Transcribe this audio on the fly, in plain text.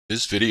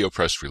This video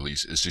press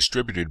release is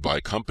distributed by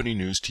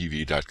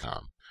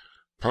CompanyNewsTV.com.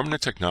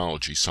 Permanent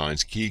Technology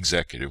signs key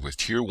executive with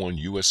Tier 1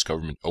 U.S.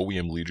 government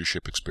OEM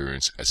leadership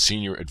experience as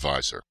senior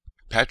advisor.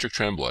 Patrick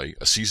Tremblay,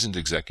 a seasoned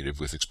executive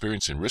with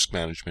experience in risk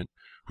management,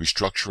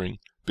 restructuring,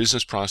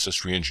 business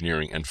process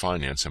reengineering, and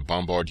finance in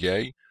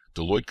Bombardier,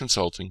 Deloitte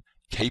Consulting,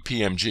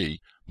 KPMG,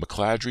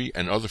 McCladrey,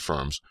 and other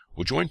firms,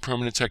 will join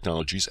Permanent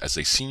Technologies as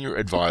a senior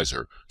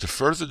advisor to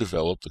further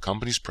develop the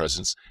company's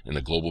presence in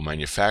the global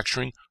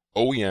manufacturing,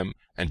 OEM,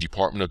 and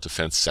Department of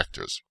Defense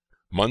sectors.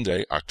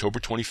 Monday, October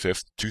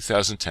 25,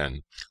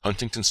 2010,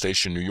 Huntington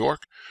Station, New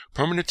York,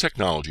 Permanent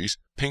Technologies,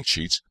 Pink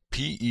Sheets,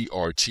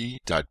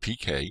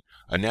 PERT.PK,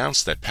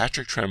 announced that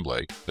Patrick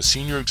Tremblay, a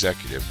senior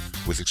executive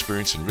with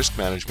experience in risk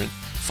management,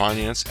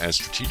 finance, and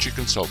strategic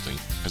consulting,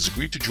 has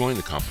agreed to join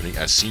the company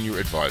as senior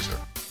advisor.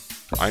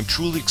 "I'm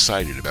truly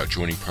excited about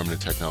joining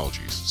Permanent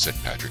Technologies,"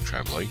 said Patrick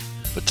Tremblay.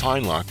 The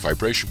Time-Lock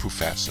vibration-proof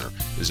fastener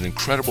is an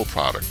incredible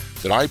product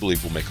that I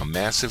believe will make a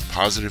massive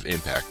positive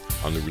impact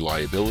on the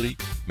reliability,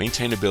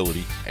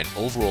 maintainability, and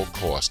overall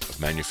cost of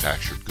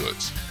manufactured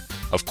goods.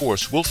 Of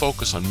course, we'll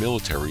focus on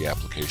military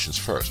applications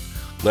first,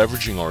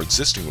 leveraging our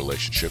existing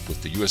relationship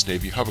with the U.S.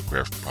 Navy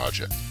hovercraft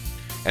project.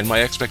 And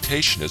my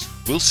expectation is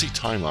we'll see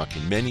Time-Lock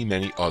in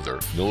many other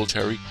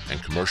military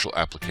and commercial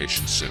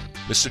applications soon.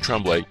 Mr.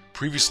 Tremblay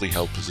previously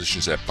held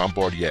positions at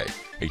Bombardier,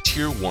 a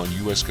Tier 1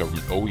 U.S.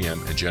 government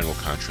OEM and general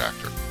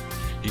contractor.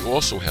 He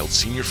also held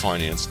senior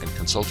finance and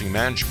consulting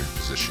management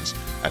positions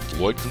at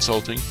Deloitte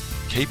Consulting,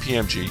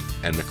 KPMG,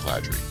 and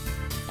McCladrey.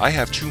 I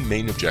have two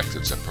main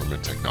objectives at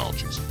Permanent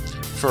Technologies.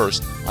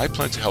 First, I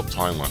plan to help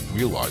Time-Lock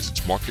realize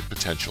its market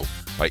potential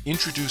by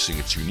introducing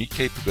its unique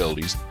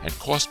capabilities and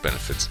cost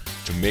benefits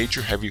to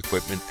major heavy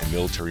equipment and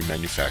military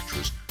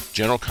manufacturers,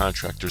 general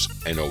contractors,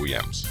 and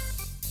OEMs.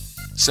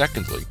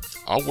 Secondly,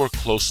 I'll work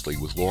closely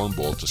with Loren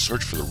Ball to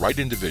search for the right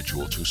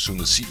individual to assume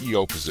the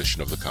CEO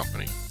position of the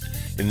company.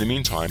 In the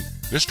meantime,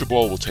 Mr.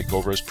 Ball will take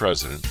over as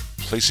president,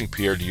 replacing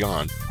Pierre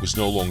Dionne, who is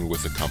no longer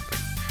with the company,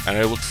 and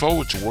I look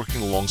forward to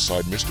working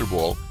alongside Mr.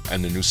 Ball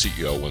and the new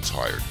CEO once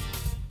hired.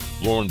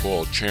 Loren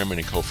Ball, chairman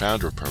and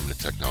co-founder of Permanent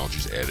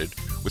Technologies, added,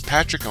 "With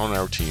Patrick on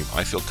our team,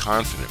 I feel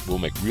confident we'll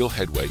make real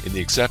headway in the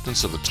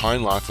acceptance of the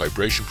Time-Lock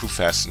vibration-proof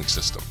fastening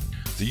system.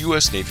 The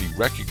U.S. Navy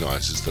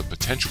recognizes the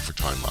potential for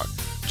Time-Lock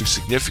to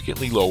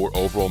significantly lower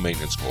overall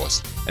maintenance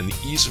costs and the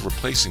ease of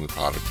replacing the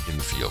product in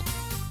the field.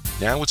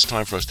 Now it's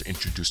time for us to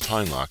introduce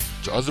Time-Lock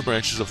to other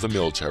branches of the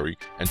military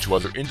and to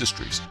other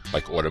industries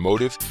like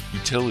automotive,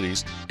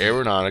 utilities,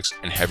 aeronautics,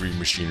 and heavy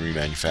machinery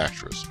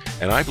manufacturers.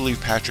 And I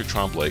believe Patrick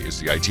Tremblay is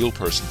the ideal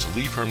person to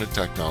lead Permanent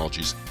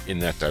Technologies in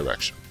that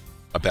direction."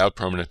 About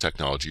Permanent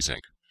Technologies,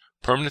 Inc.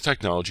 Permanent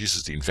Technologies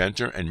is the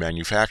inventor and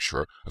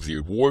manufacturer of the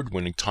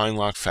award-winning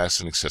Time-Lock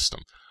fastening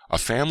system, a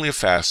family of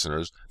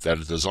fasteners that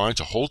are designed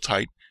to hold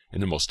tight in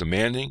the most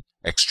demanding,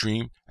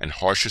 extreme, and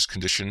harshest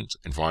conditions,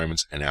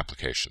 environments, and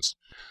applications.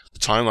 The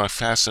Time-Lock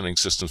fastening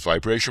system's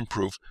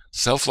vibration-proof,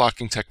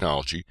 self-locking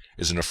technology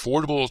is an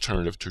affordable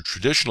alternative to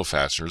traditional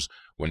fasteners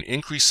when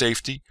increased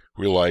safety,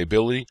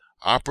 reliability,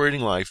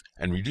 operating life,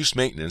 and reduced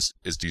maintenance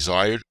is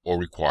desired or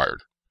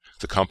required.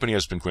 The company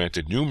has been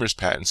granted numerous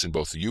patents in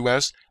both the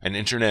U.S. and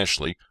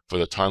internationally for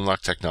the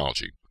Time-Lock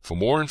technology. For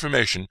more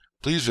information,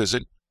 please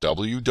visit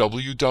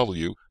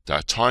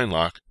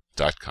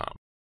www.timelock.com.